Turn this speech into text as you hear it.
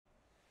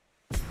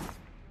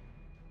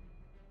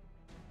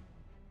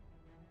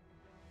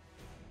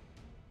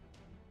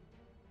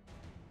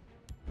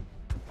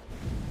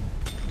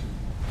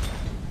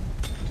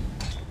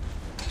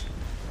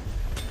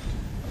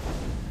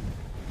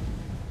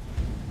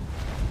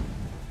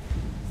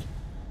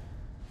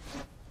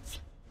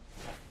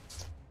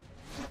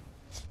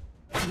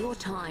Your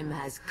time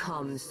has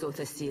come,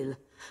 Sothasil.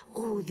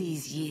 All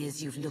these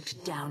years you've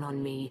looked down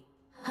on me.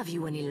 Have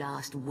you any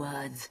last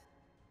words?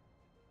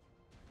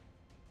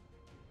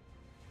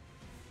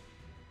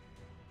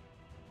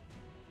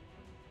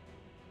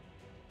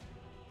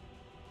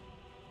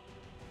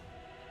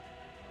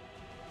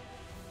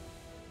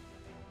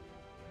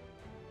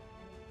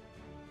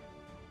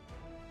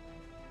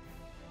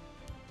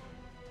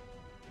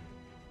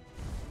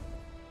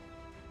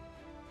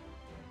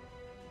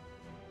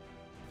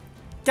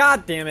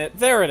 God damn it,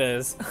 there it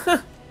is.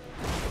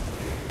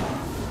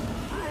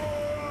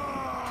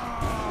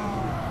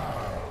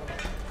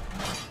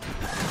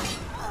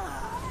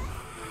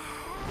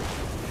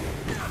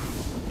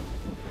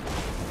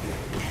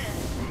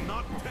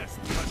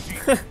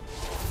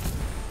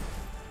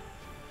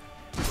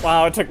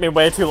 Wow, it took me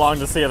way too long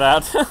to see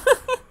that.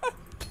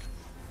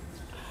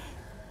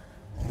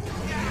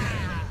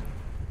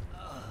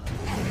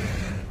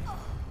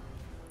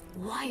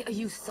 Why are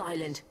you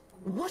silent?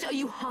 What are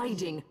you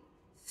hiding?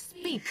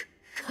 Speak,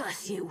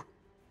 curse you!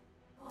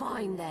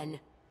 Fine then.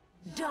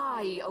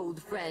 Die,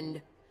 old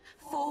friend.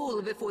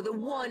 Fall before the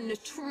one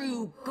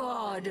true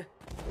God.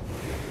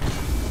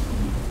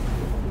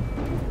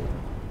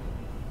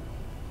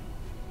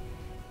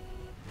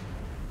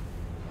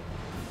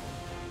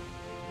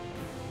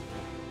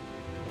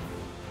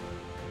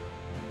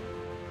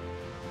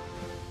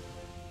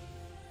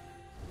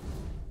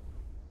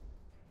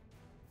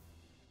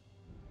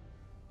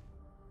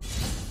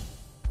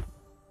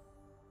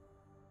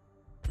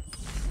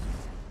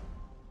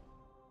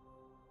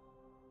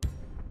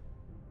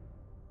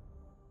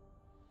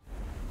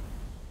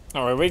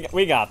 Alright,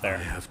 we got there.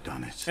 I have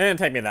done it. It didn't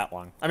take me that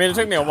long. I mean, it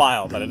took me a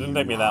while, but it didn't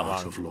take me that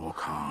long. Of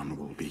Lorcan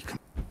will be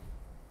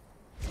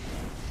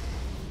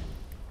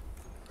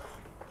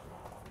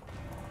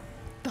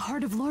The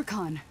Heart of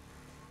Lorcan.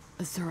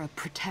 Azura,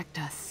 protect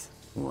us.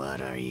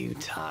 What are you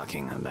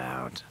talking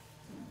about?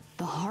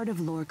 The Heart of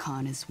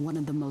Lorcan is one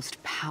of the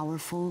most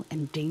powerful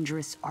and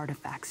dangerous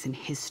artifacts in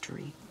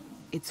history.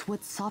 It's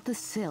what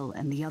Sothasil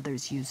and the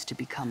others used to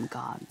become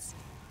gods.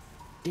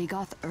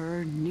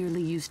 Dagoth-Ur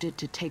nearly used it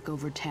to take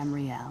over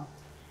Tamriel,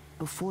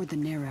 before the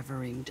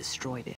Nerevering destroyed it.